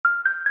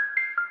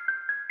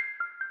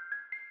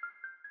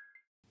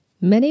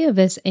Many of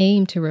us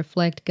aim to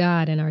reflect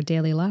God in our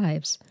daily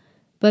lives,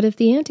 but if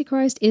the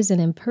Antichrist is an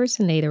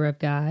impersonator of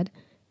God,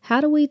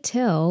 how do we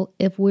tell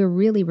if we're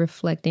really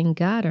reflecting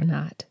God or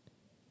not?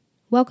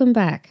 Welcome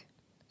back.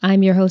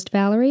 I'm your host,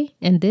 Valerie,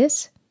 and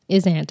this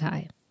is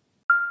Anti.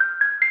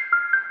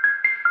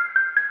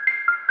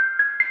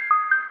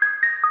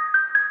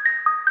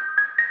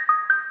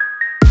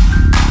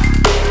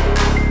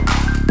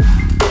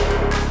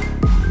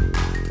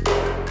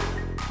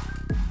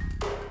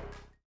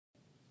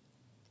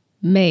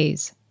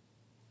 Maze.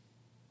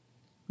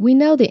 We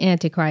know the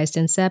Antichrist's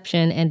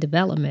inception and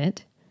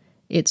development,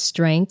 its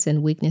strengths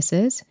and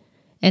weaknesses,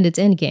 and its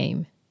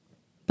endgame.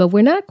 But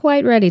we're not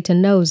quite ready to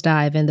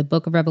nosedive in the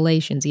book of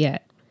Revelations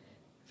yet.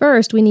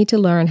 First, we need to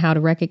learn how to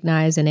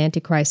recognize an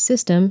Antichrist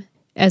system,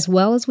 as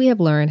well as we have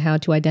learned how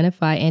to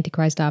identify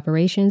Antichrist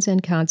operations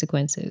and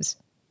consequences.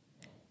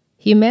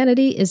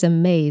 Humanity is a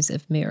maze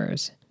of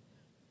mirrors.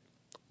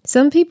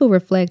 Some people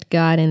reflect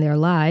God in their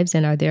lives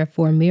and are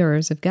therefore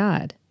mirrors of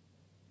God.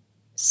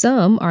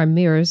 Some are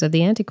mirrors of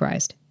the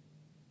Antichrist.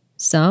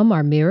 Some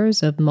are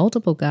mirrors of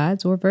multiple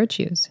gods or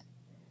virtues.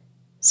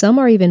 Some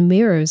are even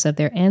mirrors of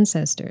their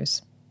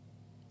ancestors.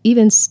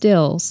 Even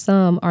still,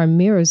 some are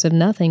mirrors of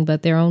nothing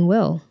but their own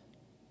will.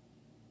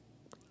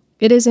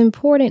 It is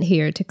important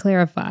here to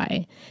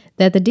clarify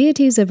that the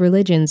deities of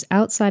religions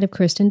outside of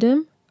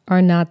Christendom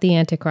are not the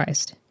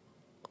Antichrist.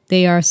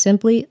 They are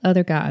simply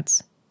other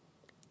gods.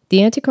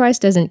 The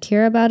Antichrist doesn't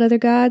care about other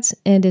gods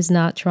and is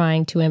not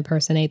trying to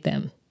impersonate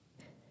them.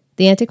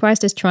 The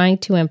Antichrist is trying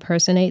to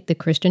impersonate the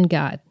Christian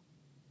God.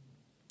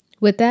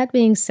 With that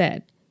being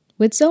said,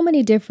 with so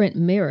many different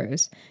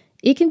mirrors,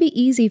 it can be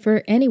easy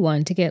for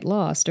anyone to get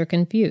lost or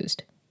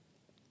confused.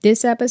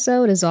 This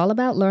episode is all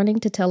about learning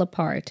to tell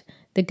apart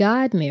the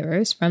God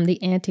mirrors from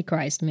the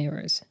Antichrist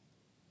mirrors.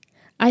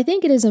 I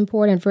think it is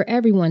important for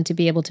everyone to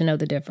be able to know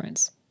the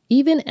difference,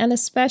 even and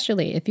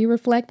especially if you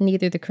reflect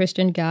neither the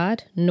Christian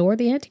God nor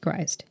the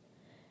Antichrist.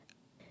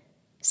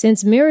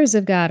 Since mirrors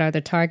of God are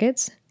the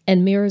targets,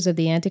 and mirrors of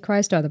the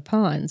Antichrist are the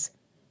pawns,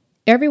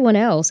 everyone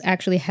else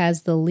actually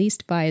has the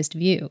least biased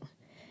view,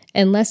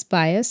 and less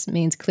bias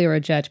means clearer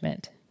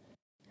judgment.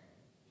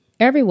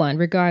 Everyone,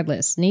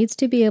 regardless, needs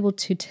to be able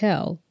to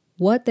tell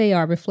what they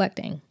are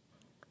reflecting.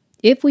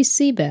 If we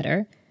see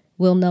better,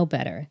 we'll know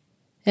better,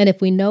 and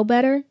if we know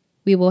better,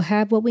 we will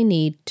have what we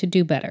need to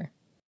do better.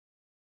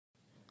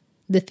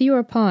 The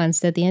fewer pawns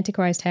that the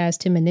Antichrist has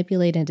to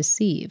manipulate and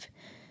deceive,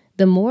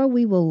 the more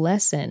we will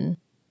lessen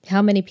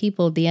how many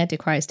people the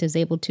Antichrist is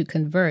able to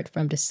convert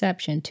from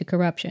deception to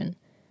corruption.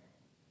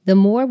 The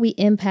more we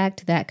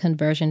impact that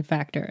conversion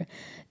factor,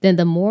 then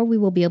the more we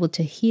will be able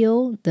to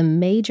heal the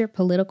major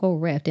political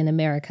rift in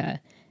America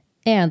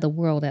and the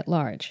world at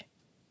large.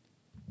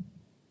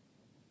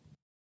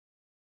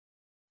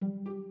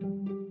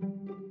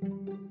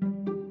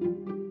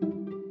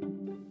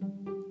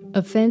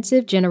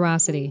 Offensive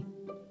generosity.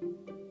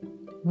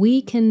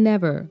 We can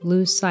never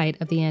lose sight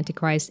of the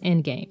Antichrist's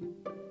endgame.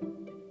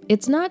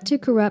 It's not to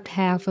corrupt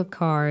half of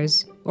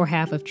cars, or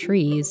half of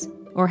trees,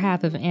 or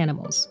half of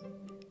animals.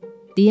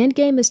 The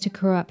endgame is to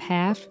corrupt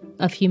half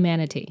of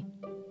humanity.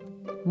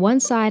 One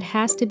side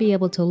has to be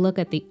able to look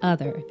at the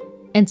other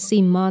and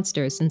see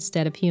monsters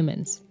instead of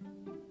humans.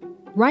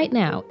 Right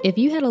now, if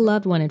you had a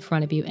loved one in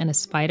front of you and a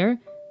spider,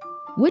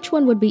 which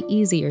one would be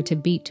easier to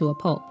beat to a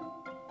pulp?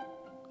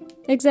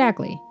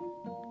 Exactly.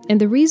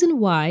 And the reason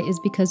why is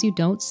because you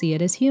don't see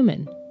it as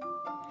human.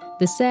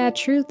 The sad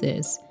truth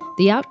is,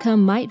 the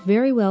outcome might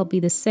very well be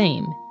the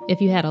same if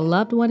you had a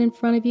loved one in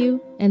front of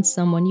you and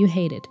someone you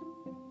hated.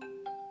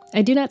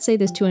 I do not say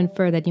this to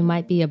infer that you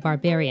might be a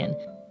barbarian,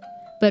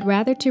 but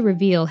rather to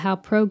reveal how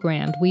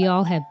programmed we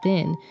all have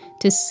been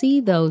to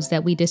see those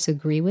that we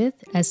disagree with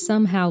as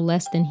somehow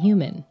less than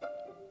human.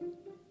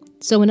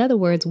 So in other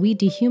words, we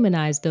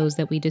dehumanize those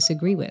that we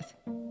disagree with.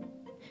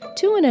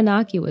 To an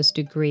innocuous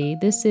degree,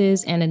 this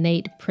is an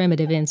innate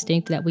primitive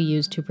instinct that we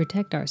use to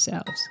protect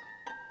ourselves.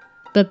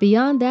 But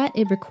beyond that,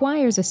 it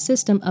requires a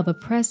system of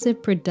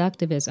oppressive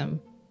productivism,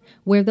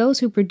 where those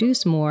who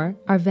produce more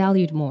are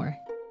valued more.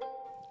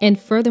 And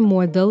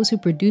furthermore, those who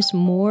produce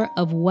more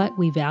of what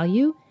we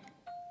value,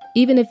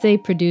 even if they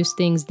produce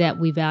things that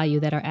we value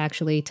that are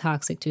actually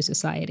toxic to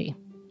society.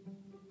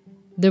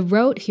 The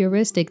rote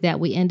heuristic that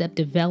we end up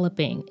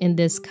developing in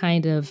this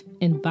kind of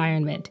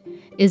environment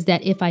is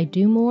that if I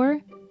do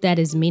more that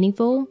is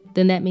meaningful,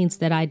 then that means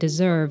that I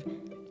deserve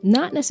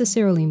not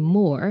necessarily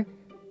more,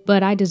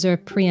 but I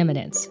deserve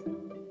preeminence.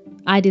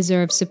 I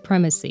deserve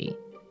supremacy.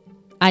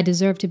 I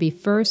deserve to be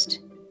first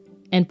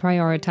and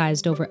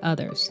prioritized over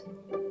others.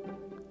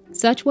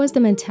 Such was the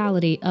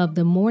mentality of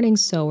the morning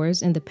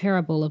sowers in the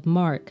parable of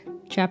Mark,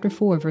 chapter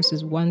 4,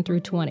 verses 1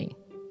 through 20.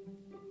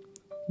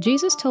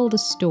 Jesus told a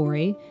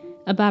story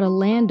about a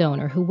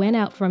landowner who went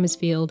out from his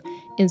field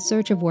in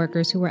search of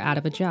workers who were out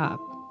of a job.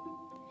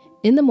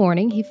 In the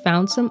morning, he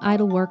found some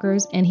idle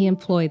workers and he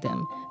employed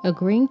them,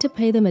 agreeing to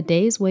pay them a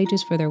day's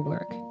wages for their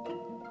work.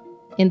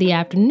 In the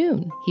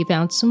afternoon, he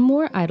found some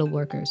more idle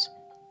workers,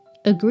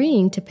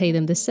 agreeing to pay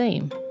them the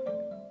same.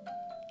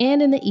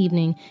 and in the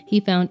evening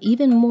he found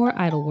even more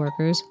idle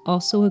workers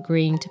also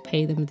agreeing to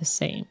pay them the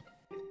same.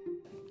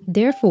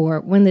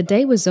 Therefore, when the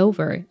day was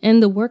over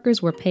and the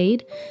workers were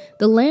paid,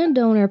 the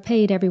landowner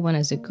paid everyone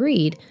as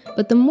agreed,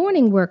 but the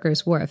morning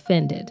workers were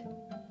offended.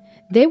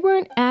 They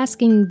weren't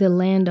asking the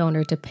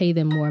landowner to pay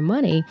them more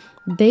money.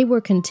 They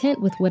were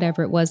content with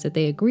whatever it was that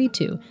they agreed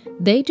to.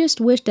 They just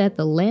wished that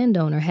the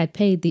landowner had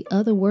paid the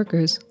other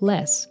workers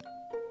less.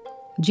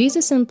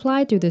 Jesus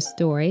implied through this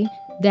story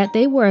that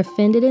they were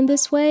offended in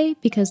this way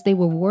because they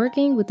were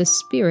working with the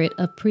spirit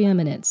of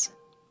preeminence.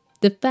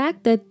 The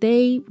fact that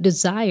they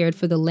desired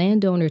for the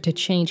landowner to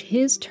change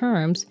his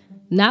terms,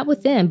 not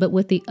with them, but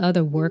with the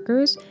other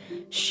workers,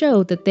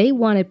 showed that they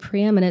wanted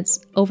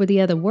preeminence over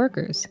the other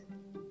workers.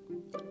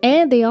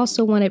 And they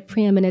also wanted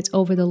preeminence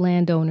over the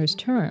landowner's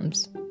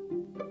terms.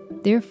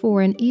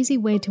 Therefore, an easy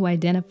way to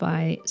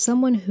identify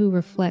someone who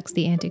reflects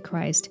the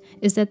Antichrist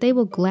is that they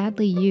will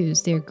gladly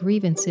use their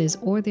grievances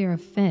or their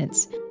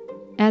offense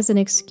as an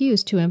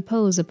excuse to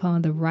impose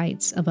upon the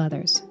rights of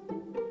others.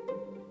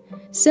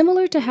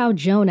 Similar to how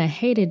Jonah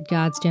hated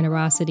God's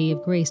generosity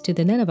of grace to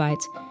the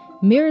Ninevites,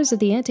 mirrors of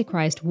the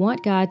Antichrist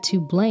want God to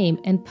blame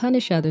and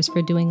punish others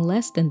for doing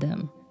less than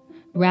them,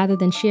 rather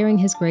than sharing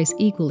his grace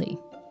equally.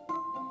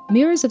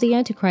 Mirrors of the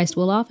Antichrist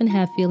will often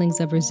have feelings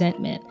of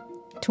resentment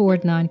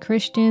toward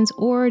non-Christians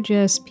or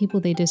just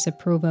people they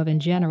disapprove of in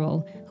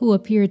general who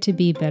appear to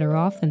be better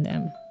off than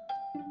them.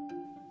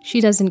 She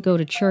doesn't go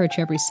to church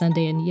every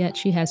Sunday and yet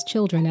she has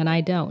children and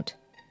I don't.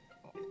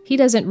 He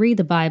doesn't read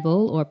the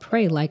Bible or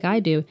pray like I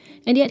do,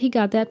 and yet he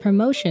got that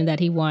promotion that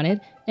he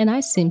wanted, and I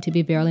seem to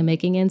be barely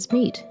making ends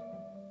meet.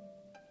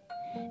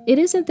 It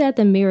isn't that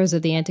the mirrors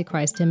of the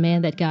Antichrist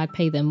demand that God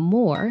pay them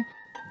more.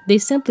 They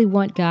simply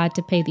want God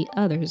to pay the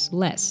others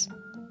less.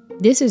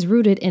 This is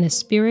rooted in a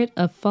spirit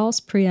of false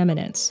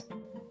preeminence,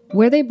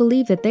 where they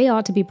believe that they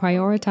ought to be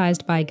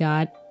prioritized by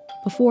God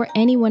before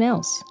anyone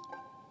else.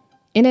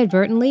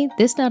 Inadvertently,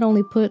 this not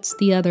only puts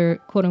the other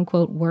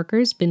quote-unquote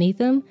workers beneath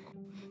them,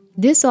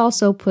 this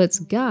also puts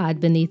God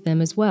beneath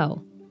them as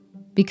well,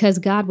 because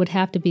God would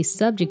have to be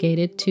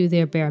subjugated to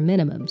their bare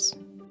minimums.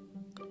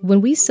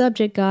 When we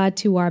subject God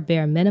to our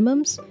bare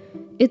minimums,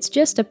 it's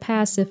just a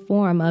passive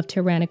form of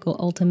tyrannical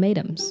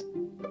ultimatums.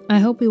 I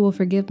hope you will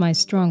forgive my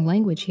strong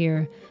language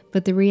here,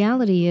 but the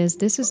reality is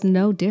this is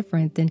no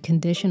different than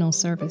conditional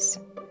service.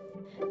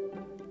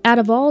 Out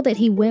of all that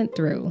he went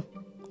through,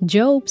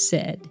 Job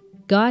said,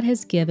 "God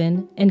has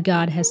given and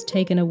God has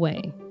taken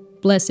away.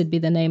 Blessed be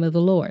the name of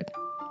the Lord."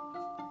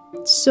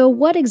 So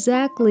what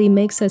exactly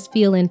makes us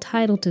feel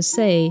entitled to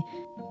say,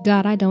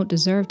 "God, I don't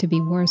deserve to be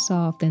worse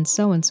off than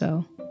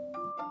so-and-so"?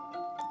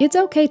 It's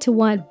okay to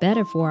want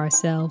better for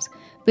ourselves,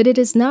 but it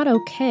is not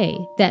okay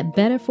that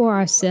better for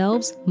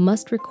ourselves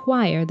must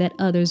require that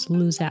others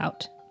lose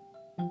out.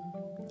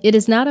 It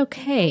is not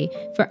okay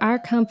for our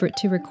comfort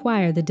to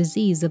require the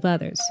disease of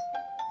others.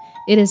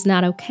 It is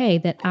not okay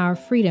that our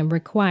freedom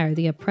require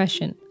the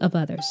oppression of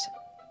others.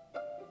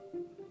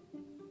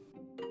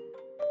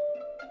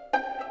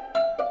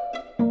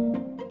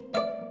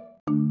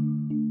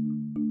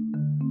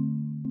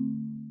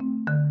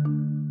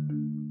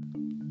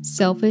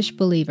 Selfish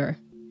believer.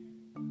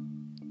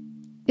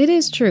 It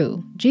is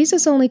true,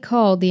 Jesus only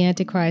called the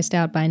Antichrist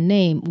out by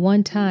name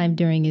one time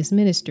during his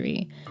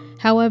ministry.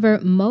 However,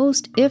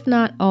 most, if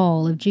not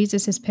all, of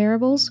Jesus'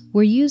 parables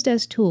were used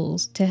as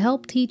tools to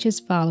help teach his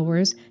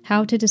followers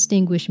how to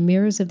distinguish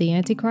mirrors of the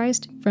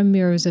Antichrist from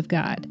mirrors of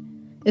God,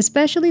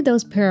 especially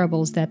those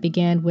parables that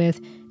began with,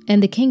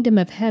 "And the kingdom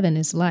of heaven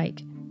is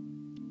like."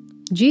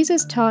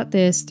 Jesus taught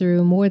this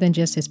through more than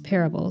just his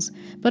parables,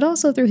 but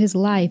also through his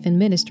life and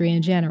ministry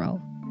in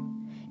general.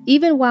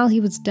 Even while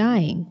he was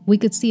dying, we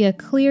could see a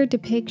clear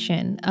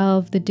depiction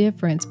of the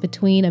difference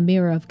between a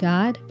mirror of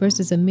God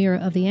versus a mirror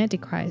of the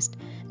Antichrist,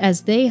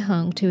 as they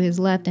hung to his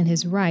left and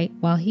his right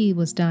while he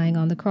was dying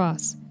on the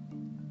cross.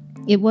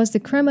 It was the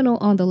criminal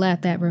on the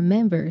left that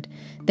remembered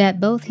that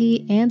both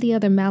he and the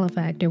other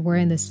malefactor were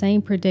in the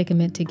same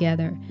predicament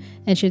together,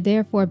 and should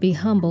therefore be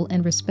humble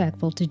and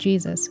respectful to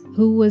Jesus,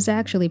 who was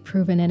actually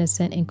proven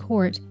innocent in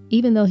court,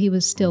 even though he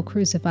was still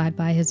crucified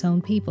by his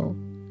own people.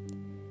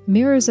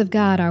 Mirrors of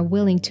God are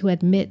willing to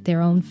admit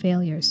their own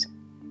failures.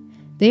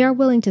 They are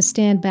willing to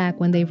stand back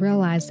when they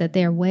realize that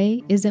their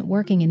way isn't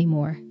working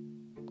anymore.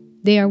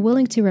 They are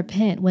willing to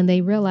repent when they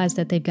realize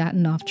that they've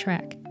gotten off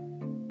track.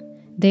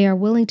 They are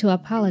willing to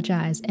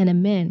apologize and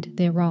amend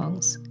their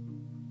wrongs.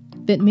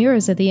 But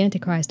mirrors of the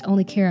Antichrist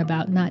only care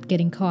about not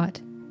getting caught.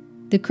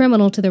 The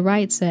criminal to the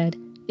right said,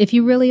 "If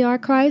you really are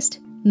Christ,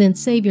 then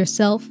save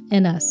yourself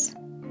and us.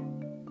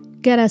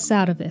 Get us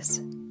out of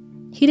this."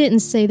 He didn't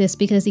say this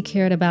because he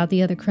cared about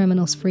the other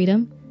criminal's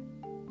freedom.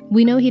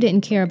 We know he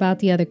didn't care about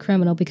the other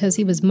criminal because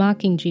he was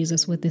mocking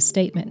Jesus with this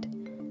statement.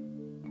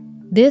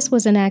 This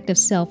was an act of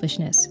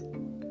selfishness.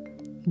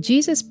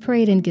 Jesus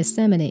prayed in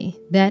Gethsemane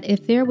that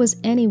if there was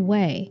any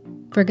way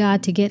for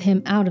God to get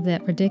him out of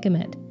that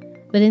predicament,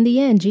 but in the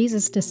end,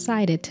 Jesus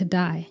decided to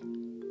die.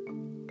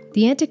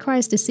 The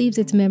Antichrist deceives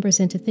its members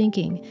into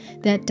thinking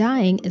that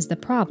dying is the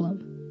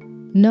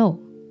problem. No.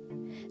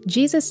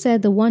 Jesus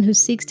said the one who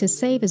seeks to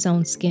save his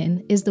own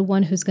skin is the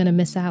one who's going to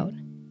miss out.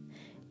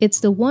 It's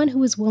the one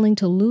who is willing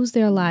to lose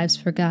their lives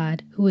for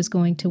God who is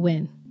going to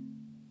win.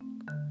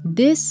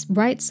 This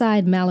right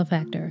side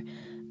malefactor,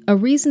 a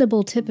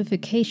reasonable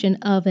typification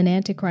of an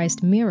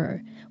Antichrist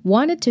mirror,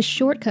 wanted to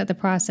shortcut the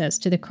process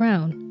to the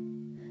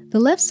crown. The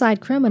left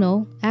side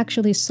criminal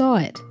actually saw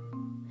it.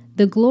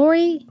 The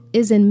glory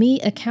is in me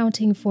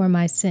accounting for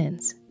my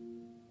sins.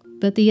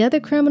 But the other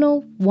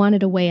criminal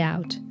wanted a way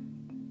out,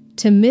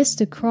 to miss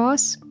the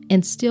cross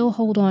and still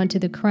hold on to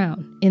the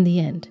crown in the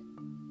end.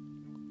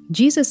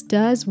 Jesus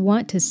does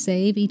want to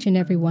save each and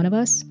every one of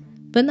us,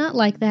 but not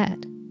like that.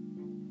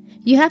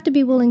 You have to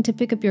be willing to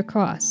pick up your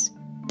cross,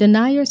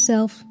 deny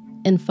yourself,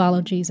 and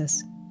follow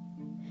Jesus.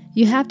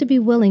 You have to be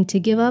willing to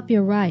give up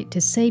your right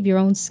to save your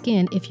own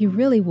skin if you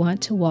really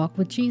want to walk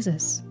with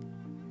Jesus.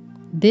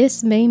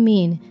 This may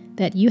mean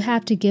that you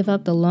have to give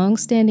up the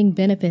long-standing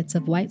benefits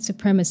of white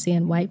supremacy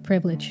and white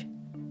privilege.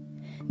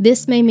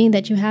 This may mean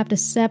that you have to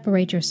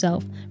separate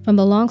yourself from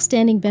the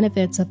long-standing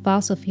benefits of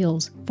fossil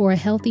fuels for a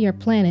healthier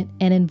planet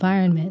and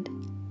environment.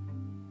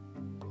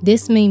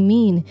 This may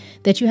mean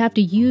that you have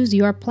to use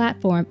your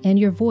platform and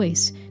your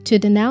voice to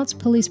denounce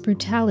police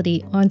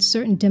brutality on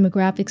certain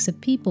demographics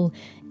of people,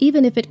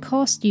 even if it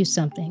costs you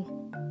something.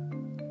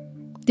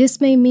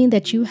 This may mean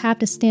that you have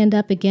to stand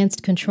up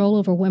against control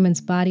over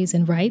women's bodies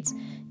and rights,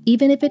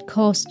 even if it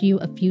costs you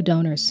a few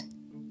donors.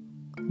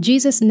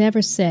 Jesus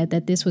never said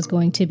that this was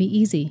going to be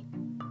easy.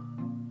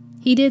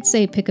 He did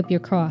say pick up your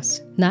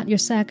cross, not your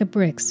sack of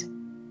bricks.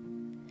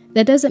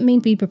 That doesn't mean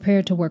be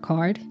prepared to work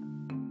hard.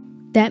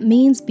 That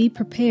means be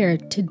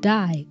prepared to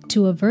die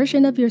to a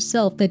version of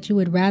yourself that you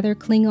would rather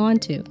cling on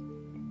to.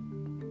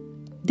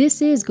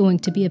 This is going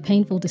to be a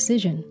painful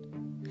decision,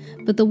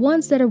 but the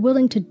ones that are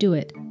willing to do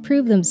it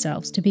prove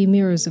themselves to be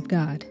mirrors of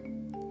God.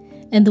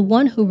 And the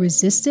one who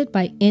resists it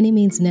by any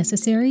means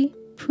necessary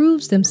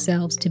proves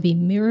themselves to be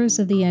mirrors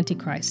of the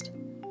Antichrist.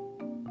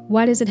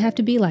 Why does it have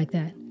to be like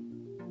that?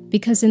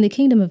 Because in the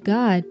kingdom of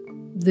God,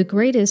 the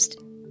greatest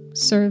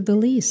serve the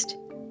least.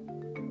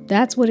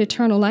 That's what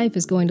eternal life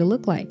is going to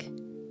look like.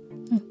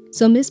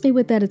 So miss me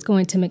with that it's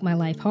going to make my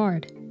life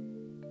hard.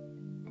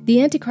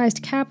 The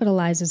Antichrist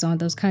capitalizes on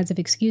those kinds of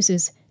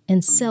excuses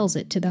and sells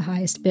it to the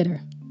highest bidder.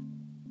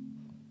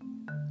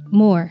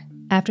 More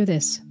after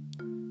this.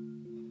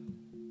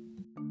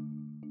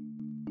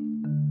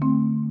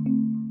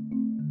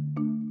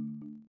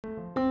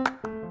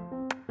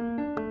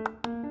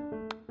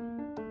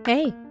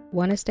 Hey,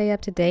 want to stay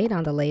up to date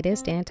on the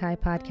latest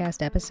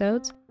anti-podcast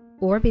episodes?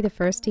 Or be the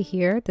first to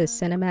hear the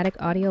cinematic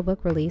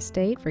audiobook release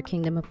date for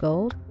Kingdom of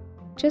Gold?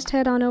 Just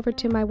head on over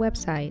to my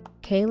website,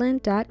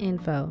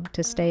 kaylin.info,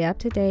 to stay up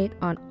to date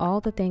on all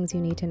the things you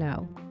need to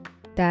know.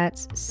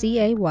 That's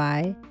CAYLAN.info.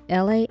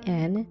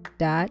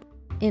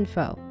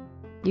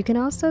 You can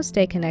also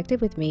stay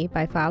connected with me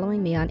by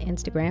following me on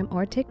Instagram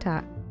or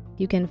TikTok.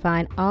 You can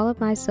find all of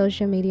my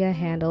social media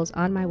handles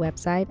on my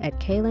website at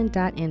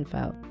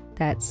kaylin.info.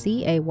 That's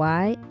CAYLAN.info.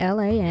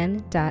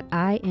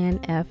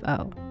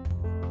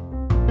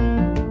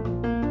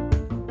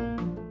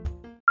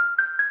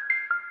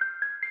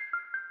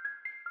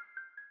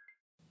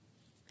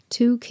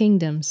 Two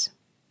kingdoms.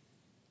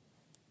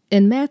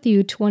 In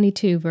Matthew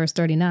 22, verse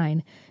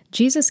 39,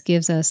 Jesus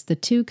gives us the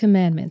two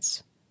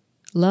commandments: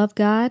 love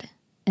God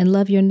and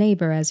love your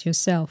neighbor as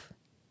yourself.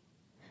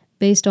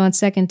 Based on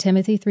 2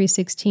 Timothy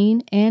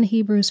 3:16 and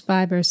Hebrews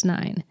 5, verse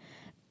 9.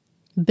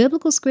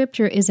 Biblical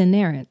scripture is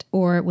inerrant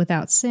or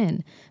without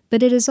sin,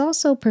 but it is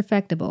also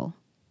perfectible.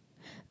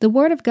 The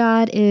Word of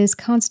God is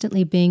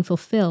constantly being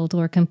fulfilled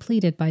or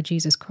completed by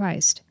Jesus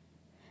Christ.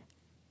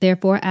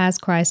 Therefore, as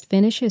Christ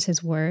finishes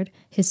His Word,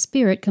 His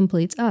Spirit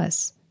completes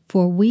us,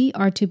 for we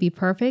are to be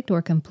perfect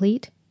or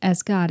complete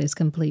as God is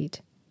complete.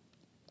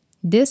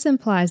 This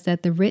implies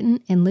that the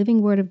written and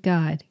living Word of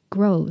God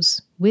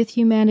grows with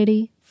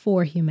humanity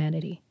for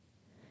humanity.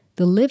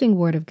 The living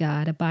Word of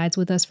God abides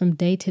with us from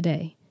day to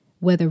day,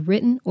 whether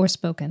written or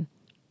spoken.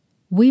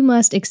 We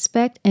must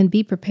expect and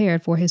be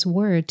prepared for His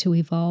Word to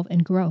evolve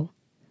and grow.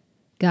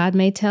 God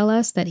may tell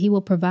us that He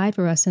will provide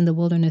for us in the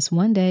wilderness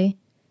one day,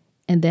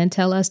 and then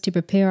tell us to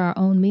prepare our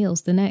own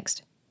meals the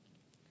next.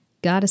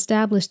 God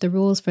established the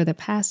rules for the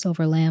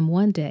Passover lamb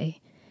one day,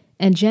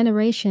 and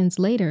generations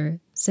later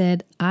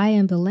said, "I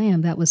am the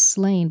lamb that was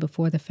slain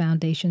before the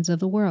foundations of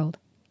the world."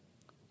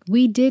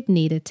 We did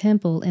need a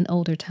temple in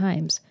older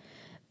times,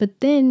 but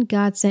then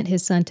God sent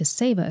His Son to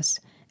save us,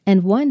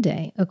 and one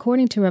day,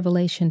 according to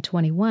Revelation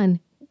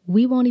 21,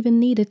 we won't even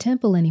need a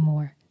temple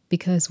anymore,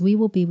 because we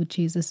will be with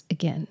Jesus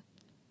again.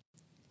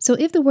 So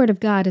if the Word of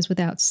God is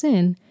without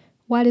sin,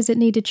 why does it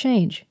need to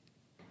change?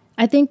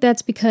 I think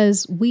that's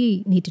because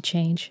we need to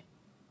change.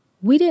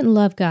 We didn't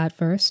love God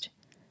first.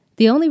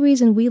 The only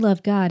reason we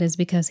love God is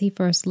because He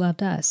first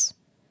loved us.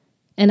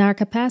 And our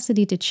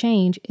capacity to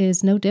change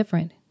is no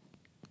different.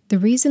 The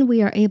reason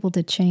we are able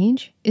to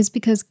change is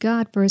because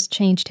God first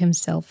changed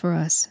Himself for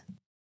us.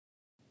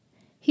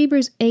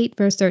 Hebrews 8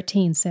 verse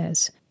 13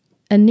 says,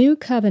 "A new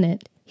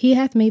covenant He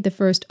hath made the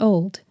first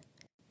old.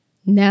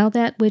 Now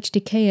that which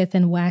decayeth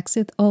and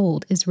waxeth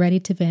old is ready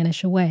to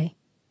vanish away.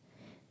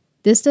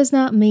 This does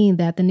not mean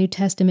that the New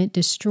Testament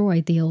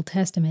destroyed the Old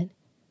Testament.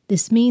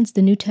 This means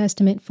the New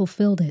Testament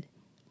fulfilled it,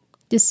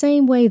 the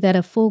same way that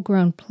a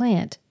full-grown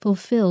plant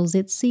fulfills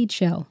its seed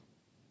shell.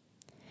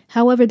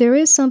 However, there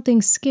is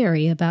something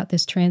scary about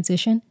this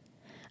transition.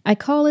 I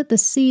call it the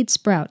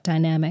seed-sprout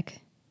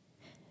dynamic.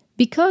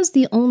 Because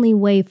the only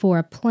way for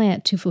a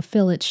plant to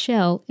fulfill its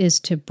shell is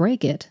to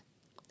break it,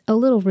 a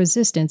little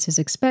resistance is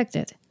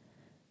expected.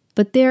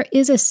 But there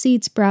is a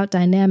seed-sprout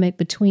dynamic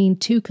between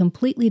two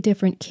completely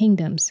different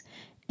kingdoms,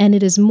 and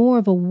it is more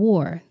of a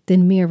war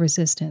than mere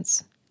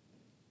resistance.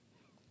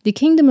 The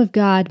kingdom of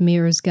God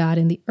mirrors God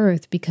in the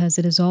earth because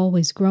it is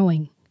always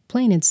growing,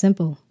 plain and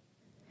simple.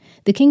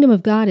 The kingdom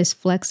of God is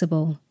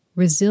flexible,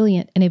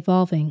 resilient, and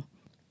evolving,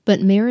 but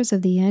mirrors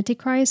of the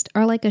Antichrist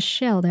are like a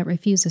shell that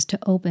refuses to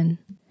open.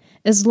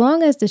 As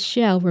long as the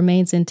shell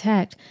remains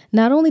intact,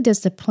 not only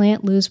does the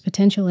plant lose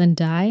potential and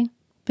die,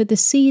 but the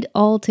seed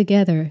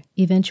altogether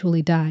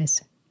eventually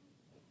dies.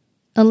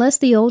 Unless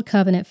the old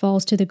covenant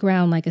falls to the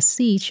ground like a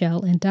seed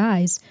shell and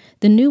dies,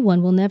 the new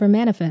one will never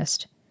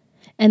manifest.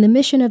 And the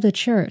mission of the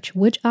church,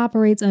 which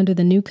operates under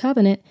the new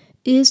covenant,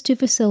 is to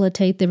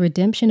facilitate the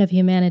redemption of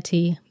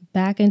humanity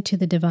back into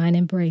the divine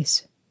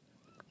embrace.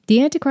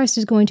 The Antichrist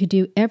is going to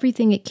do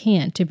everything it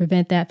can to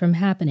prevent that from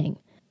happening,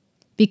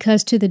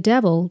 because to the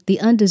devil, the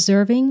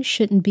undeserving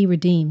shouldn't be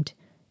redeemed.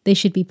 They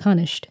should be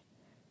punished.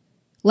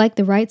 Like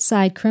the right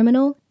side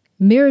criminal,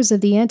 mirrors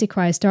of the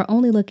Antichrist are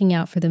only looking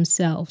out for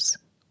themselves,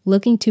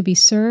 looking to be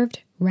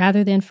served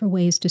rather than for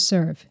ways to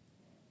serve.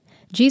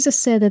 Jesus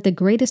said that the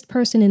greatest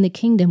person in the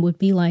kingdom would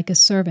be like a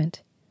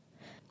servant.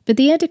 But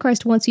the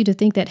Antichrist wants you to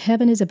think that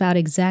heaven is about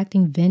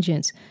exacting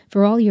vengeance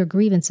for all your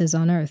grievances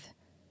on earth,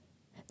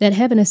 that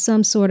heaven is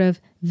some sort of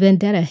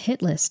vendetta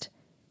hit list,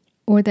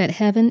 or that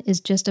heaven is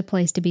just a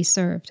place to be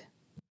served.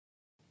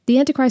 The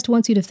Antichrist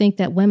wants you to think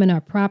that women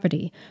are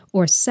property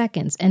or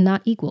seconds and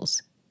not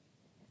equals.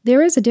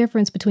 There is a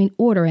difference between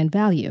order and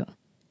value.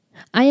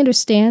 I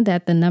understand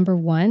that the number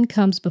 1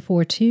 comes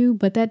before 2,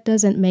 but that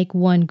doesn't make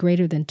 1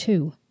 greater than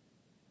 2.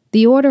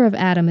 The order of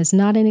Adam is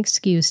not an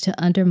excuse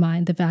to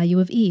undermine the value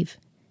of Eve.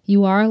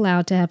 You are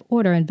allowed to have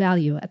order and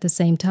value at the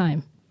same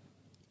time.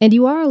 And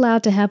you are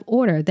allowed to have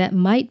order that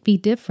might be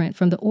different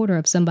from the order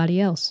of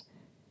somebody else.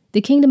 The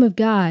kingdom of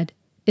God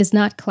is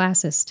not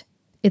classist.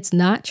 It's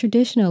not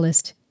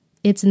traditionalist.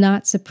 It's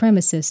not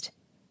supremacist.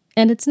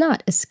 And it's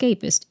not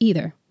escapist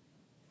either.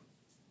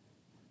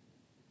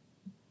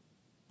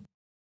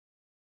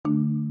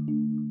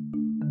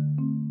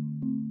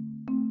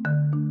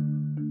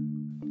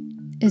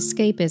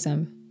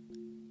 Escapism.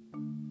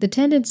 The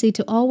tendency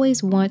to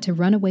always want to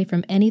run away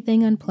from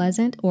anything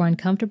unpleasant or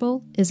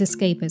uncomfortable is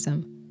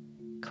escapism.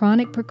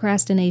 Chronic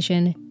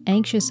procrastination,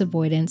 anxious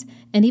avoidance,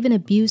 and even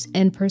abuse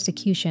and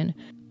persecution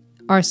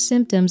are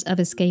symptoms of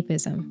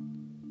escapism.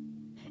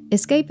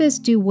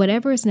 Escapists do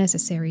whatever is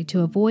necessary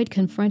to avoid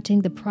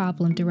confronting the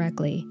problem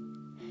directly,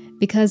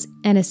 because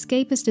an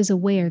escapist is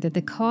aware that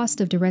the cost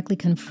of directly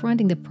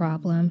confronting the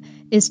problem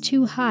is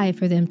too high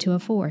for them to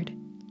afford.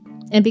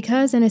 And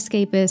because an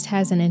escapist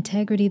has an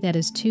integrity that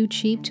is too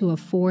cheap to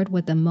afford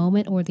what the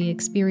moment or the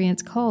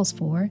experience calls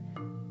for,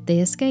 they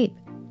escape.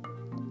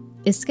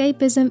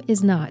 Escapism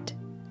is not,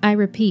 I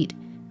repeat,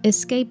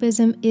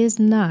 escapism is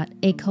not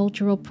a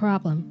cultural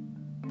problem.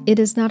 It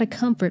is not a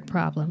comfort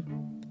problem.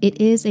 It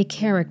is a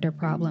character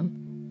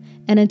problem.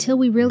 And until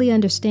we really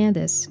understand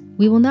this,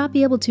 we will not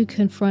be able to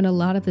confront a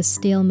lot of the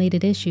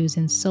stalemated issues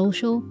in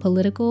social,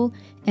 political,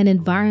 and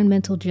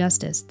environmental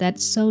justice that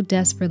so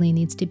desperately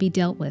needs to be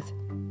dealt with.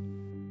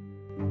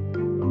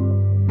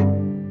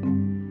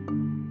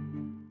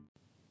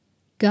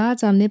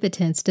 God's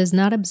omnipotence does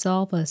not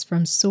absolve us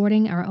from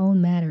sorting our own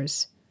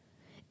matters.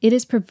 It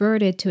is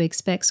perverted to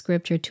expect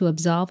Scripture to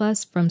absolve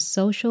us from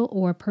social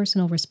or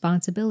personal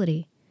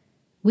responsibility.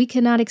 We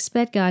cannot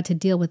expect God to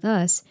deal with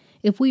us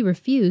if we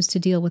refuse to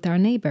deal with our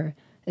neighbor,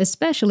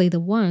 especially the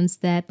ones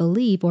that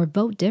believe or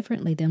vote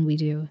differently than we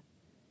do.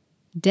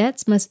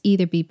 Debts must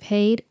either be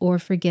paid or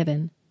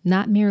forgiven,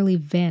 not merely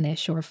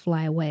vanish or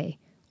fly away.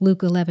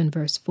 Luke 11,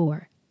 verse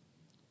 4.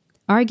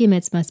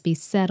 Arguments must be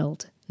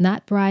settled,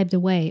 not bribed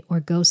away or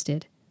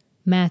ghosted.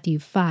 Matthew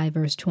 5,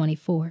 verse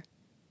 24.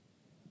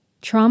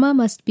 Trauma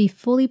must be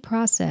fully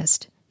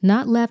processed,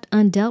 not left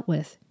undealt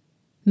with.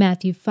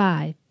 Matthew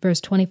 5,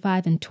 verse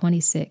 25 and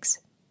 26.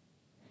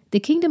 The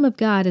kingdom of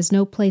God is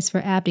no place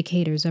for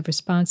abdicators of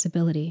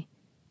responsibility.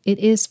 It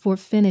is for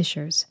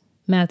finishers.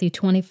 Matthew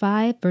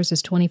 25,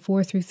 verses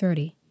 24 through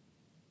 30.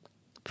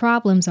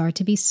 Problems are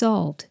to be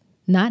solved,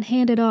 not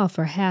handed off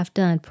or half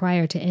done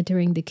prior to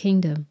entering the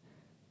kingdom.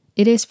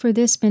 It is for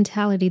this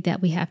mentality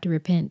that we have to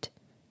repent.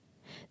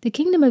 The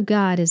kingdom of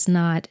God is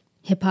not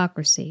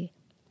hypocrisy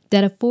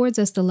that affords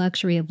us the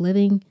luxury of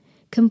living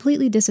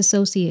completely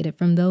disassociated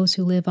from those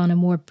who live on a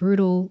more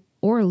brutal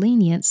or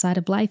lenient side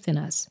of life than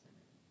us.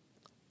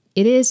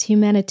 It is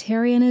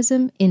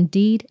humanitarianism in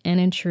deed and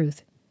in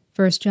truth.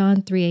 1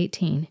 John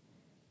 3:18.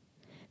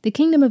 The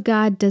kingdom of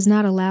God does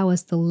not allow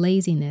us the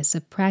laziness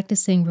of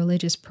practicing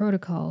religious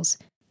protocols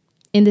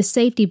in the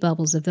safety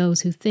bubbles of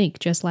those who think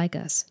just like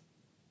us.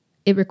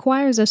 It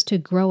requires us to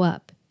grow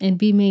up and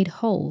be made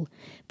whole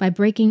by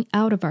breaking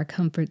out of our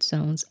comfort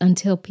zones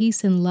until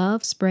peace and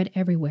love spread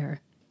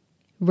everywhere.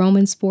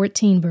 Romans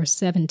 14, verse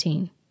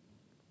 17.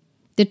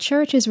 The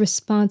church is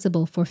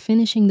responsible for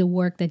finishing the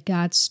work that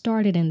God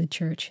started in the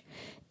church,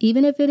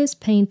 even if it is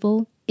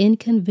painful,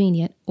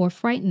 inconvenient, or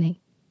frightening.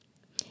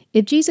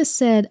 If Jesus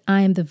said,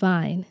 "I am the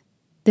vine,"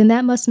 then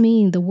that must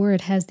mean the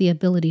word has the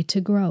ability to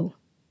grow.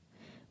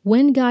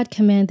 When God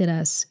commanded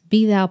us,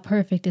 "Be thou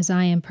perfect as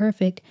I am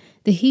perfect,"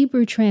 the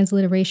Hebrew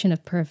transliteration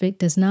of perfect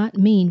does not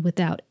mean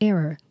without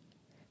error.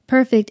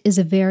 Perfect is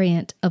a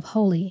variant of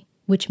holy,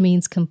 which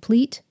means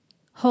complete,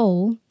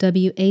 whole,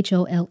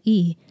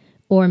 W-H-O-L-E,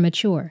 or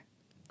mature.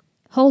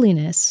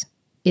 Holiness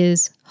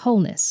is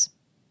wholeness.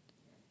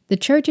 The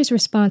church's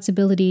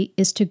responsibility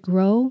is to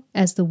grow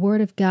as the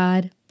Word of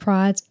God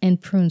prods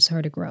and prunes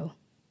her to grow.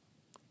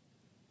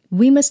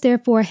 We must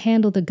therefore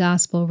handle the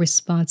gospel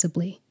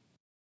responsibly.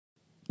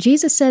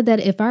 Jesus said that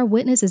if our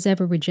witness is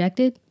ever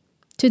rejected,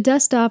 to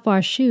dust off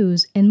our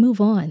shoes and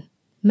move on.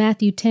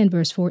 Matthew 10,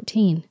 verse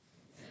 14.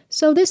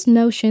 So this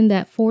notion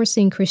that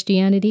forcing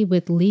Christianity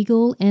with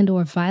legal and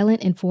or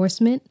violent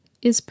enforcement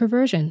is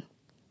perversion.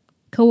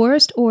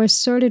 Coerced or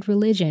asserted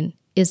religion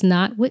is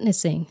not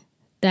witnessing.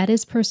 That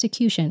is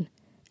persecution.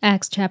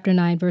 Acts chapter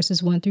 9,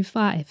 verses 1 through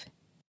 5.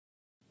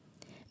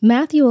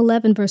 Matthew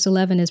 11, verse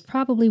 11 is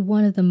probably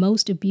one of the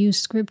most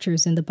abused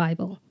scriptures in the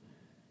Bible.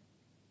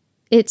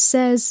 It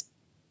says,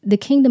 "The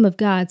kingdom of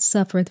God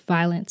suffereth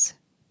violence,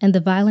 and the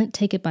violent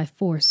take it by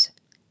force."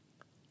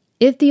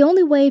 If the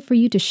only way for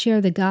you to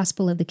share the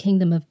gospel of the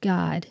kingdom of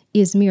God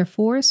is mere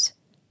force,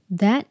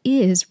 that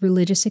is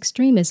religious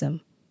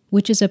extremism,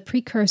 which is a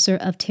precursor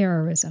of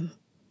terrorism.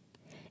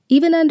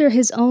 Even under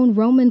his own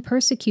Roman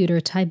persecutor,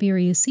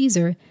 Tiberius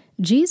Caesar,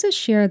 Jesus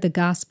shared the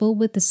gospel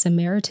with the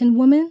Samaritan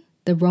woman,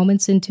 the Roman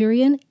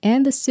centurion,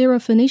 and the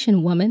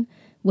Syrophoenician woman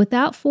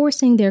without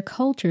forcing their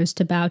cultures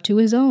to bow to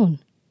his own.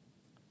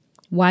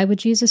 Why would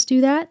Jesus do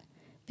that?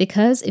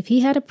 Because if he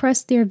had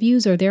oppressed their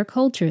views or their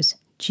cultures,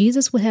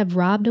 Jesus would have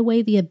robbed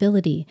away the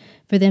ability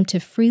for them to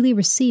freely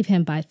receive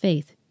him by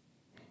faith.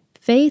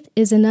 Faith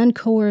is an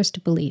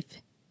uncoerced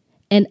belief,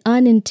 an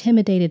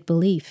unintimidated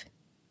belief.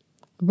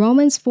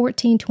 Romans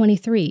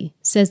 14:23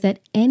 says that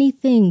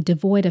anything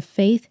devoid of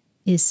faith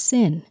is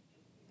sin,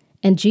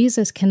 and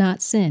Jesus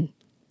cannot sin,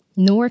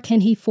 nor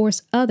can he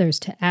force others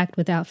to act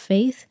without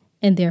faith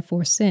and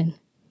therefore sin.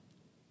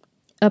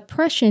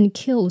 Oppression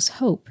kills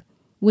hope,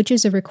 which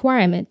is a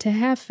requirement to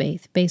have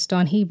faith based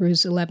on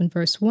Hebrews 11,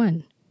 verse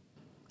 1.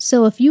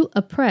 So if you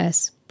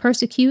oppress,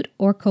 persecute,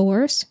 or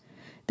coerce,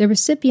 the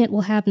recipient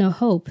will have no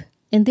hope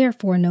and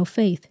therefore no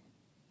faith.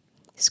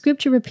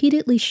 Scripture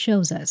repeatedly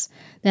shows us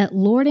that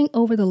lording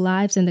over the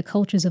lives and the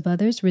cultures of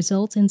others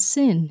results in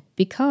sin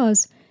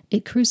because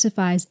it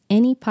crucifies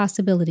any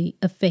possibility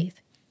of faith.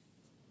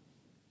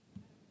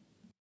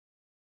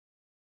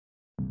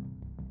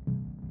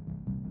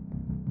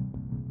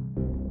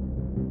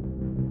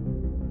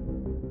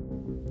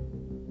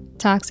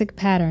 Toxic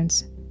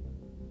patterns.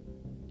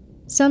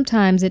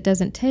 Sometimes it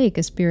doesn't take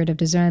a spirit of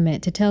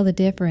discernment to tell the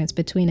difference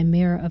between a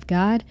mirror of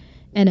God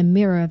and a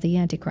mirror of the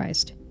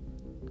Antichrist.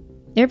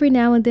 Every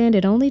now and then,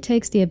 it only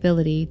takes the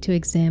ability to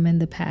examine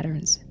the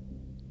patterns.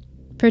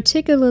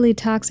 Particularly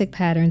toxic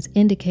patterns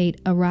indicate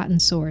a rotten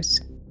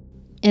source,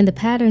 and the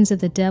patterns of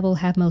the devil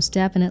have most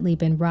definitely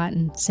been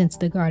rotten since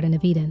the Garden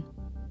of Eden.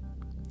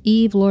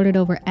 Eve lorded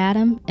over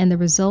Adam, and the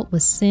result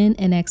was sin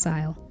and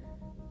exile.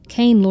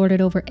 Cain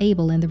lorded over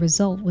Abel, and the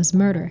result was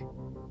murder.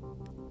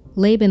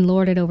 Laban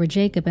lorded over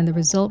Jacob, and the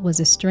result was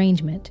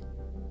estrangement.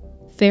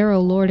 Pharaoh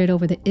lorded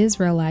over the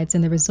Israelites,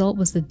 and the result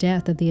was the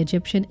death of the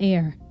Egyptian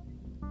heir.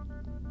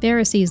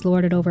 Pharisees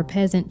lorded over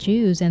peasant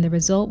Jews, and the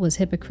result was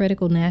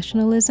hypocritical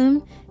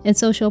nationalism and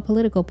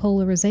socio-political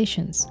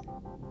polarizations.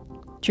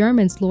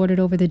 Germans lorded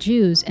over the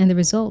Jews, and the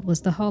result was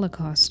the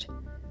Holocaust.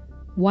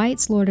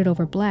 Whites lorded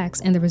over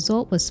blacks, and the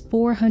result was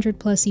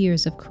 400-plus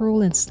years of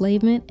cruel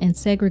enslavement and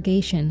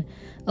segregation,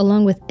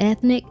 along with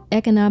ethnic,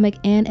 economic,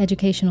 and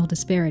educational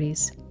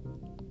disparities.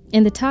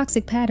 And the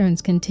toxic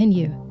patterns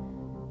continue.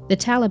 The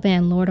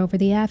Taliban lord over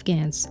the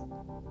Afghans.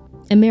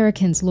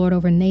 Americans lord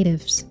over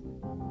natives.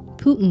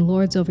 Putin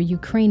lords over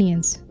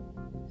Ukrainians.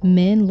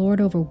 Men lord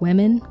over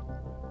women.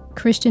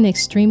 Christian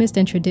extremists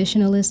and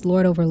traditionalists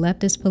lord over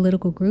leftist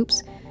political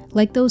groups,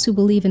 like those who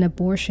believe in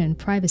abortion,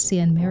 privacy,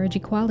 and marriage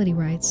equality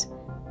rights.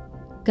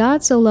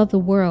 God so loved the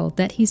world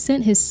that he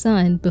sent his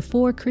son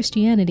before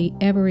Christianity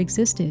ever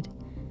existed.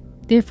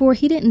 Therefore,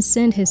 he didn't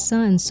send his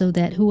son so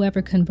that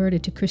whoever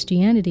converted to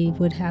Christianity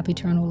would have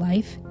eternal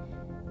life.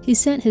 He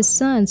sent his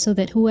son so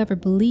that whoever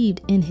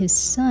believed in his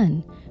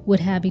son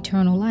would have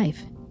eternal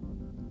life.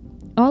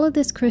 All of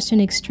this Christian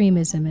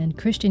extremism and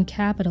Christian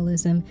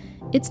capitalism,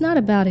 it's not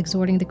about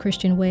exhorting the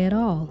Christian way at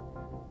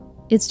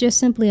all. It's just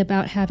simply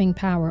about having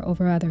power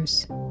over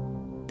others.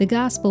 The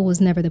gospel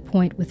was never the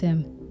point with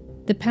him.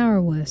 The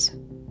power was.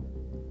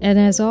 And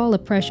as all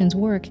oppressions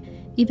work,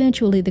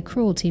 Eventually, the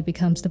cruelty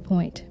becomes the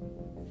point.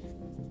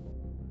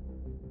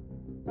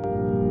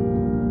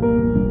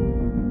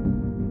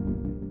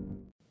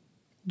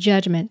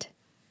 Judgment.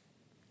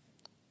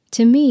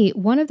 To me,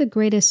 one of the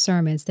greatest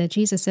sermons that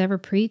Jesus ever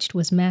preached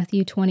was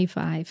Matthew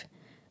 25,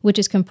 which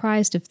is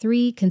comprised of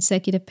 3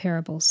 consecutive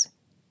parables: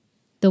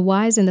 the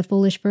wise and the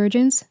foolish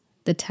virgins,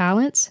 the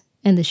talents,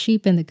 and the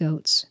sheep and the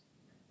goats.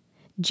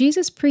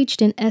 Jesus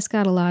preached an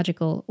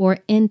eschatological or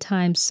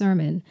end-time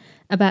sermon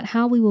about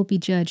how we will be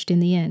judged in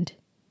the end.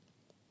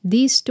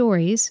 These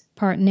stories,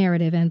 part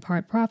narrative and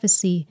part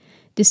prophecy,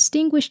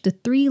 distinguish the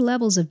 3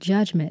 levels of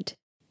judgment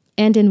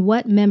and in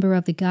what member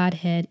of the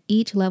Godhead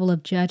each level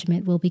of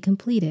judgment will be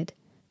completed.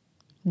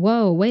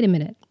 Whoa, wait a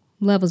minute.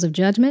 Levels of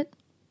judgment?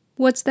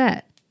 What's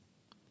that?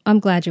 I'm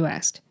glad you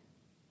asked.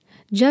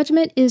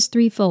 Judgment is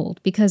threefold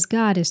because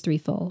God is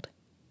threefold.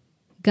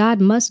 God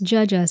must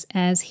judge us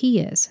as He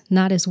is,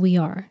 not as we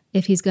are,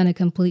 if He's going to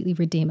completely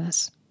redeem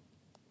us.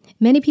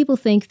 Many people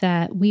think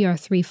that we are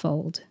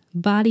threefold,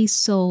 body,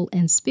 soul,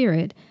 and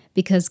spirit,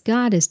 because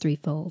God is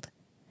threefold.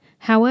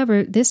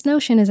 However, this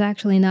notion is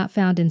actually not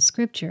found in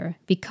Scripture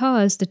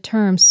because the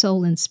terms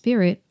soul and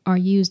spirit are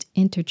used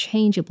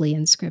interchangeably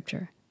in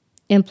Scripture,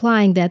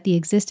 implying that the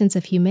existence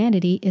of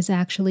humanity is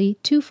actually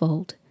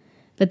twofold.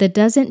 But that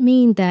doesn't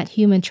mean that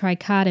human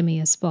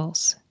trichotomy is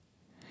false.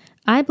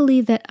 I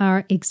believe that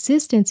our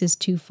existence is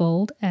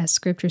twofold, as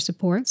Scripture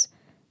supports,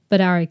 but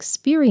our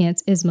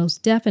experience is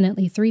most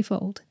definitely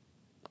threefold.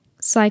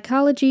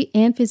 Psychology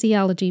and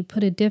physiology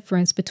put a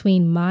difference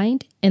between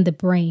mind and the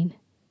brain.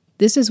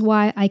 This is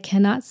why I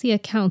cannot see a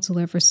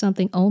counselor for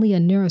something only a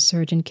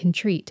neurosurgeon can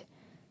treat.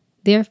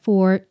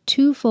 Therefore,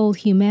 twofold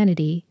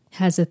humanity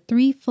has a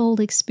threefold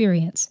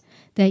experience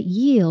that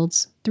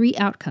yields 3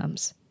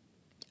 outcomes: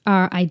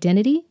 our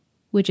identity,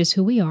 which is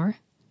who we are,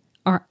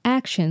 our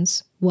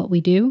actions, what we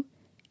do,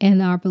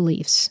 and our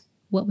beliefs,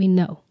 what we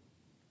know.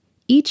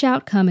 Each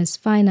outcome is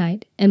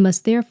finite and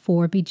must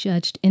therefore be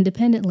judged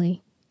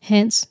independently,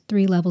 hence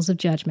 3 levels of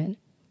judgment.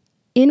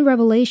 In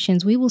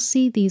Revelations, we will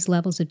see these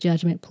levels of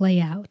judgment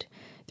play out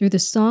through the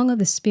song of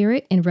the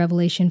Spirit in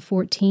Revelation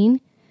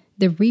 14,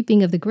 the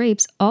reaping of the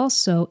grapes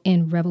also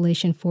in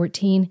Revelation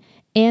 14,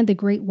 and the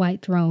great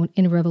white throne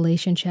in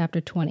Revelation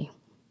chapter 20.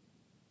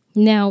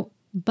 Now,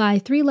 by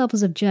 3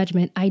 levels of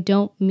judgment, I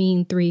don't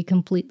mean 3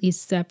 completely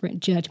separate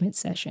judgment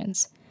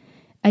sessions.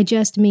 I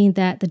just mean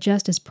that the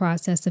justice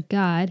process of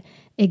God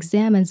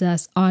examines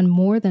us on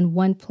more than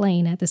one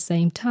plane at the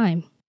same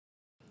time.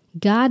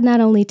 God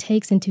not only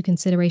takes into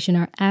consideration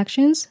our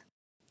actions,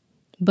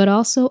 but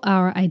also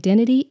our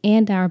identity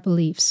and our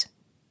beliefs.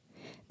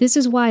 This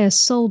is why a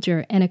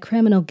soldier and a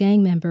criminal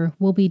gang member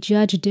will be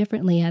judged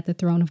differently at the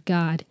throne of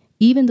God,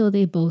 even though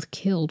they both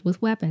killed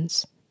with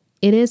weapons.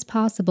 It is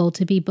possible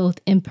to be both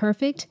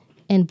imperfect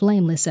and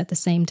blameless at the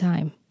same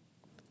time.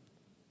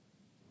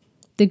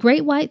 The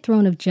Great White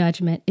Throne of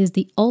Judgment is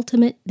the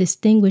ultimate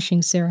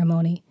distinguishing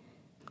ceremony.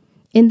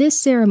 In this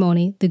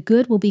ceremony, the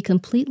good will be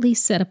completely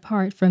set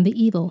apart from the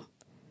evil.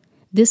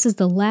 This is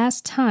the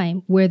last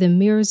time where the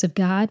mirrors of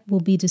God will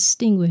be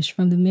distinguished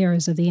from the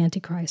mirrors of the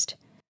Antichrist.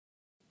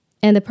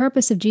 And the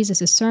purpose of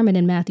Jesus' sermon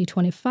in Matthew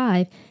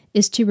 25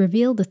 is to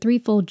reveal the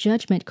threefold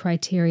judgment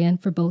criterion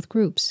for both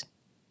groups.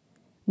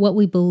 What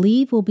we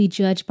believe will be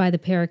judged by the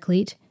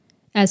Paraclete,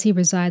 as He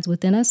resides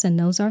within us and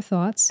knows our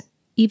thoughts,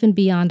 even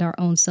beyond our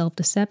own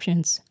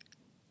self-deceptions.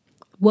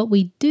 What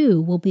we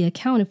do will be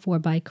accounted for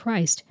by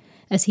Christ,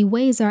 as He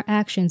weighs our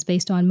actions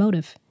based on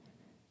motive.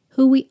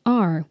 Who we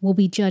are will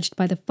be judged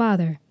by the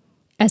Father,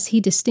 as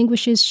He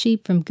distinguishes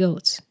sheep from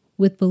goats,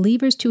 with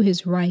believers to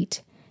His right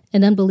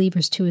and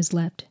unbelievers to His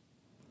left.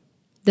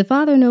 The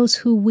Father knows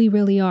who we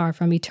really are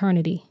from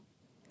eternity.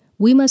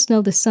 We must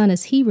know the Son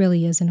as He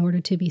really is in order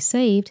to be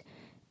saved,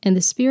 and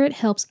the Spirit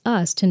helps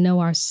us to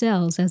know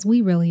ourselves as we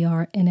really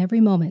are in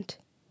every moment.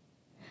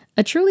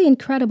 A truly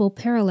incredible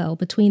parallel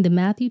between the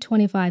Matthew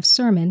 25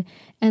 sermon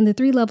and the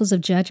 3 levels of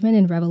judgment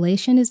in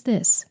Revelation is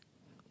this.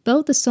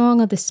 Both the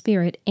Song of the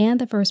Spirit and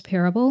the first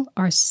parable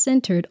are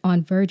centered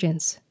on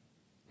virgins.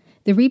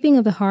 The reaping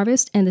of the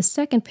harvest and the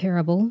second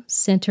parable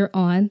center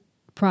on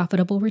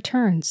profitable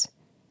returns.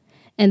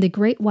 And the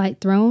great white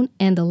throne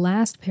and the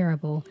last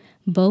parable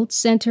both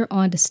center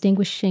on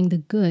distinguishing the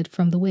good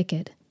from the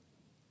wicked.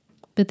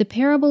 But the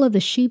parable of the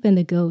sheep and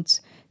the goats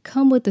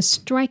come with a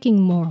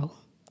striking moral.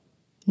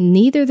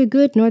 Neither the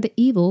good nor the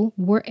evil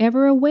were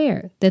ever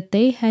aware that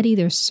they had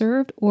either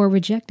served or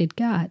rejected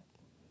God.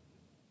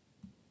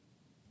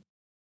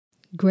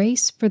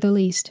 Grace for the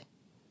least.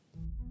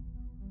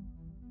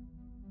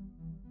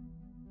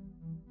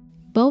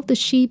 Both the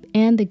sheep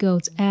and the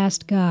goats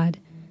asked God,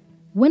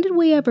 "When did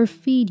we ever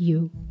feed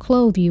you,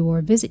 clothe you,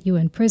 or visit you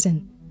in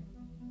prison?"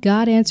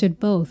 God answered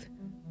both,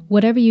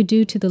 "Whatever you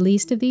do to the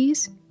least of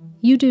these,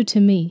 you do to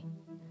me."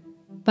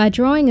 By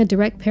drawing a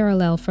direct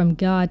parallel from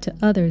God to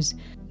others,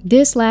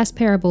 this last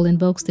parable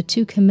invokes the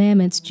 2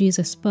 commandments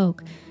Jesus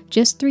spoke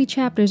just 3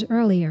 chapters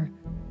earlier: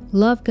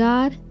 love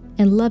God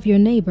and love your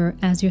neighbor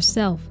as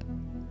yourself.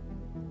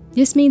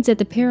 This means that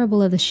the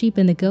parable of the sheep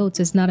and the goats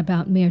is not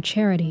about mere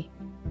charity.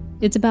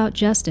 It's about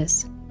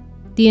justice.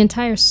 The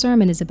entire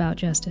sermon is about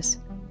justice.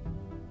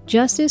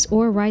 Justice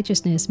or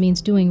righteousness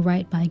means doing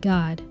right by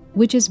God,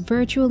 which is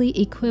virtually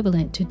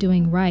equivalent to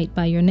doing right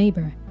by your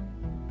neighbor.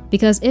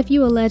 Because if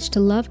you allege to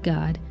love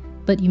God,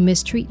 but you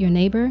mistreat your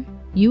neighbor,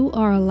 you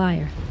are a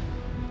liar.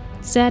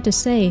 Sad to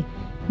say,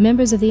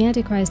 members of the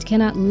Antichrist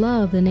cannot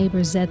love the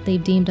neighbors that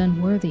they've deemed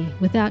unworthy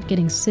without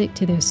getting sick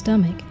to their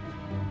stomach.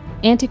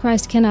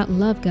 Antichrist cannot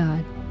love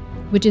God,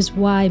 which is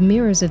why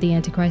mirrors of the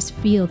Antichrist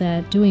feel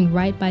that doing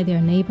right by their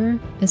neighbor,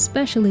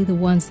 especially the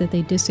ones that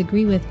they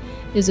disagree with,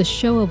 is a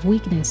show of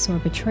weakness or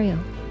betrayal.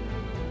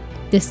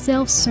 The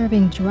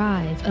self-serving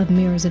drive of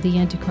mirrors of the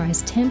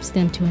Antichrist tempts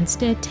them to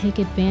instead take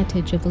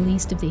advantage of the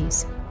least of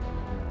these.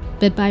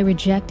 But by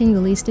rejecting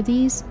the least of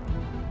these,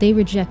 they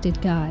rejected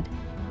God.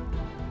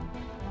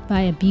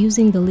 By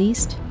abusing the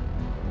least,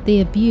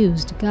 they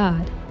abused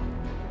God.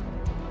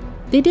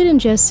 They didn't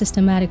just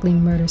systematically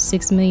murder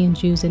 6 million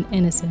Jews in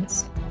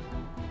innocence.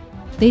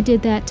 They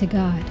did that to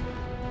God.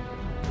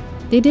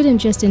 They didn't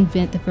just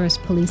invent the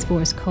first police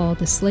force called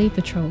the Slave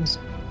Patrols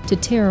to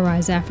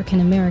terrorize African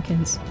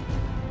Americans.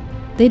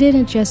 They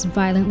didn't just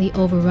violently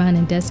overrun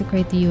and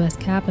desecrate the U.S.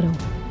 Capitol.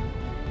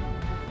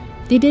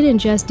 They didn't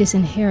just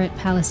disinherit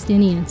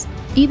Palestinians,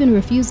 even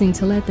refusing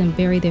to let them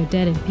bury their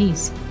dead in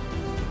peace.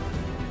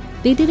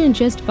 They didn't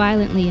just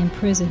violently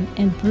imprison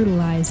and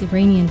brutalize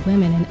Iranian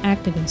women and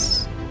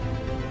activists.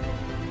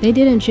 They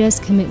didn't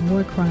just commit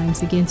war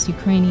crimes against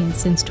Ukrainians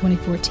since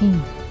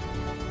 2014.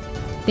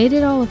 They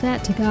did all of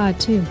that to God,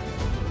 too.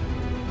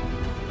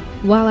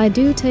 While I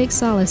do take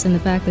solace in the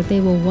fact that they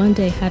will one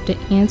day have to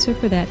answer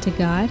for that to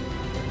God,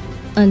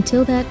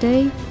 until that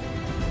day,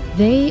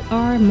 they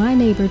are my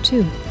neighbor,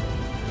 too.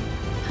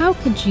 How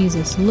could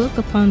Jesus look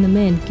upon the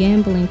men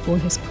gambling for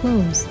his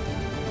clothes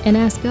and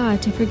ask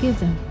God to forgive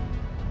them?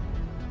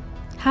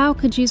 How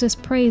could Jesus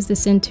praise the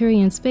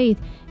centurion's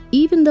faith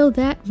even though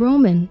that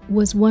Roman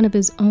was one of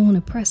his own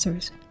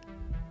oppressors?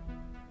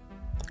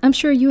 I'm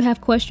sure you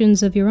have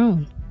questions of your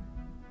own.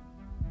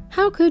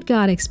 How could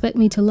God expect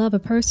me to love a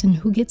person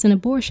who gets an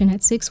abortion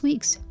at 6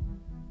 weeks?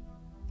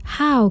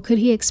 How could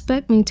he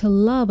expect me to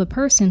love a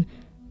person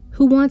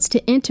who wants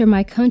to enter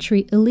my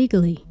country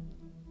illegally?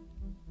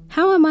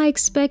 How am I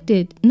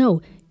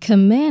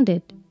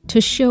commanded to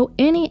show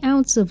any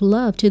ounce of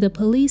love to the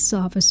police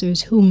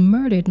officers who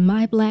murdered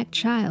my black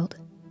child?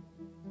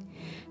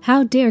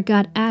 How dare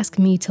God ask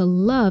me to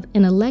love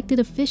an elected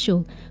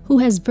official who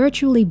has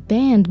virtually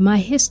banned my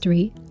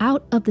history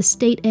out of the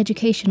state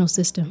educational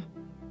system?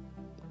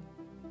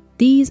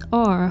 These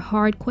are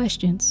hard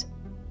questions,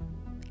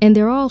 and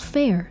they're all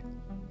fair.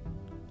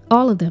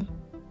 All of them.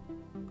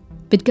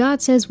 But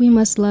God says we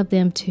must love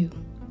them too.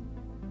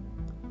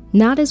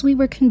 Not as we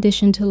were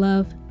conditioned to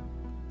love,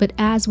 but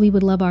as we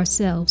would love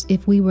ourselves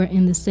if we were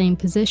in the same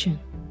position.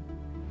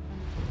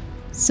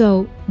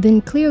 So, then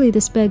clearly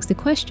this begs the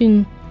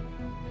question,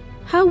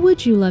 how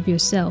would you love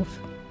yourself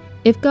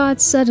if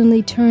God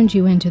suddenly turned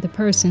you into the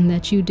person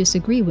that you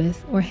disagree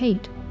with or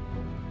hate?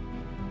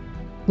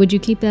 Would you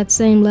keep that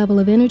same level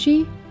of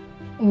energy,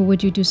 or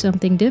would you do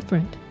something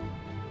different?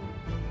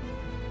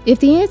 If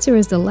the answer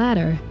is the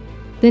latter,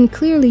 then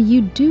clearly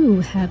you do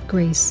have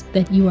grace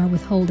that you are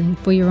withholding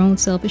for your own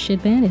selfish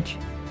advantage.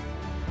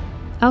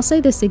 I'll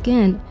say this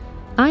again,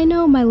 I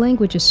know my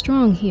language is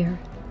strong here,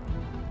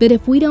 but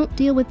if we don't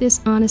deal with this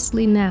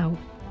honestly now,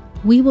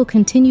 we will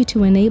continue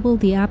to enable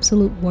the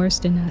absolute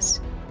worst in us.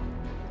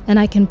 And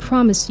I can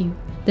promise you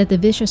that the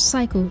vicious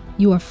cycle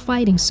you are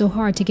fighting so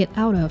hard to get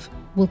out of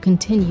will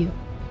continue.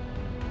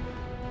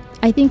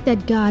 I think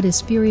that God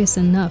is furious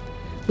enough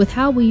with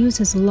how we use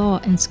his law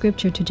and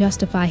scripture to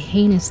justify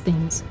heinous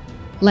things,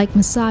 like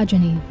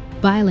misogyny,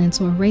 violence,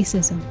 or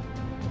racism.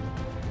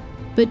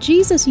 But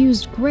Jesus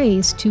used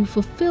grace to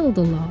fulfill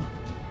the law.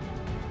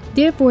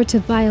 Therefore, to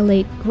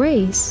violate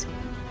grace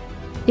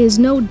is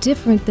no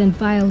different than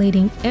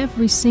violating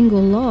every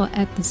single law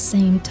at the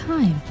same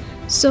time.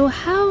 So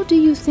how do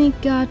you think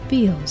God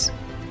feels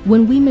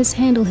when we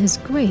mishandle his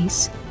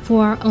grace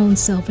for our own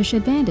selfish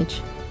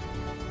advantage?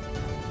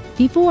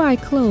 Before I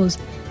close,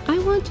 I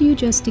want you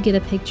just to get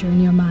a picture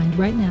in your mind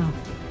right now.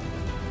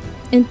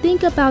 And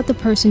think about the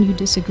person you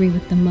disagree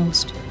with the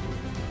most.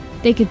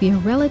 They could be a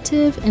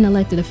relative, an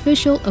elected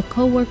official, a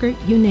coworker,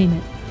 you name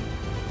it.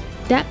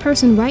 That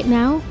person right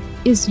now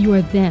is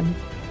your them.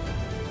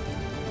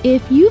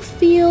 If you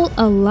feel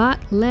a lot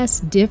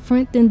less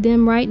different than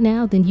them right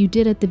now than you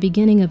did at the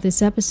beginning of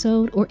this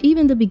episode or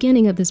even the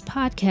beginning of this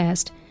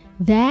podcast,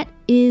 that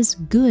is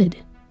good.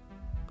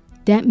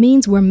 That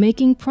means we're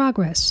making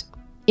progress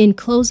in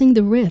closing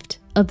the rift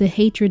of the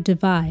hatred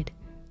divide.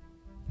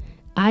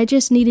 I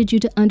just needed you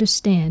to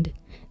understand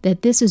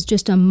that this is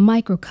just a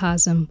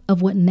microcosm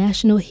of what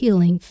national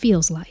healing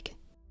feels like.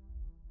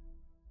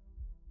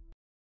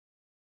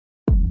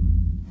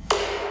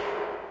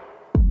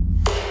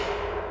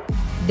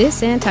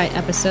 This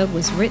Anti-episode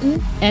was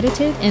written,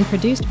 edited, and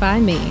produced by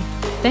me,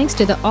 thanks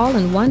to the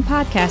all-in-one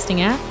podcasting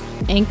app,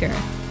 Anchor.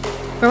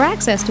 For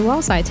access to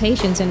all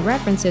citations and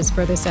references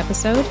for this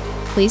episode,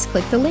 please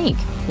click the link,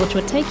 which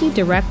will take you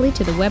directly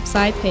to the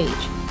website page.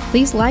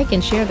 Please like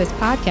and share this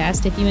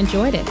podcast if you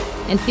enjoyed it,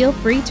 and feel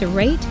free to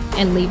rate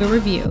and leave a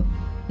review.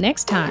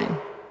 Next time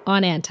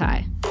on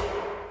Anti.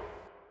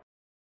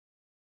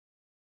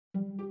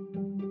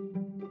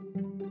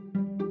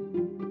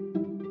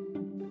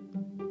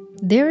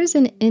 There is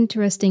an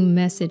interesting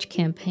message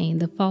campaign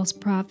the false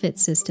prophet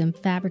system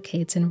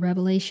fabricates in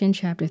Revelation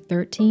chapter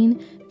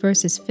 13,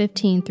 verses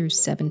 15 through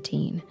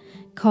 17,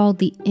 called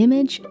the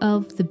image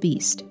of the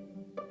beast.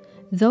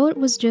 Though it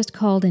was just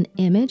called an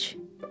image,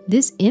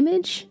 this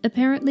image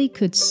apparently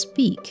could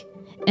speak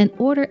and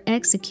order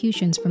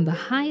executions from the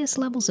highest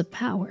levels of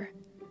power.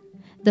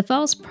 The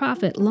false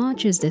prophet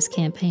launches this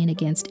campaign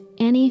against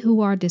any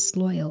who are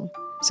disloyal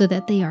so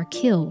that they are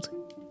killed,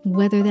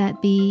 whether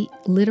that be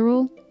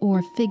literal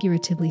or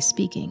figuratively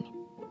speaking.